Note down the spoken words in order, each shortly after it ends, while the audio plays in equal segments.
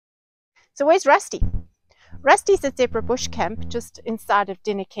So where's Rusty? Rusty's at Zebra Bush Camp just inside of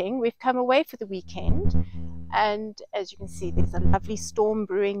Dinokeng. We've come away for the weekend, and as you can see, there's a lovely storm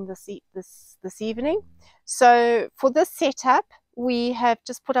brewing this evening. So for this setup, we have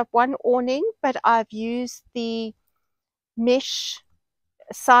just put up one awning, but I've used the mesh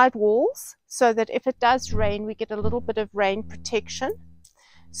side walls so that if it does rain, we get a little bit of rain protection.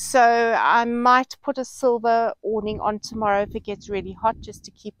 So I might put a silver awning on tomorrow if it gets really hot, just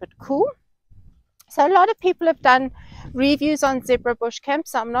to keep it cool. So a lot of people have done reviews on Zebra Bush Camp,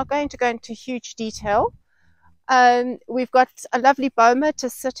 so I'm not going to go into huge detail. We've got a lovely boma to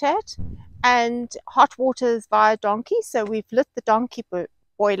sit at, and hot water is via donkey, so we've lit the donkey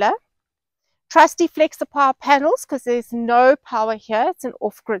boiler. Trusty flexor power panels because there's no power here, it's an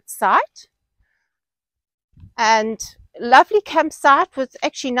off-grid site. And lovely campsite with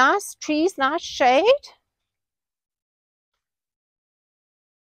actually nice trees, nice shade.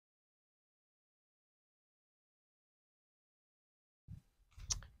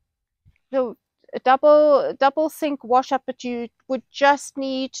 The double sink wash up, but you would just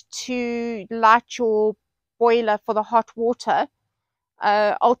need to light your boiler for the hot water.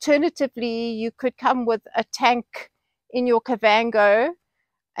 Alternatively, you could come with a tank in your Kavango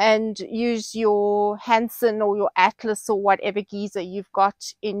and use your Hanson or your Atlas or whatever geyser you've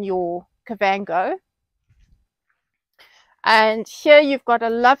got in your Kavango. And here you've got a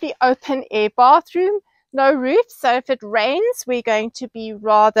lovely open air bathroom, no roof, so if it rains, we're going to be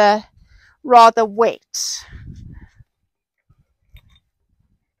rather wet.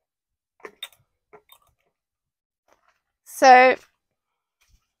 So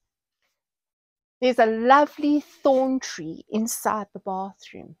there's a lovely thorn tree inside the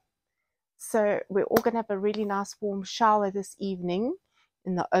bathroom. So we're all going to have a really nice warm shower this evening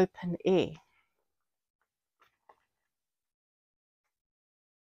in the open air.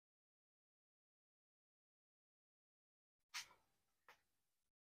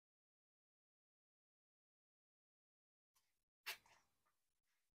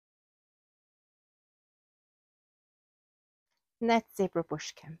 And that's Zebra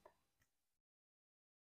Bush Camp.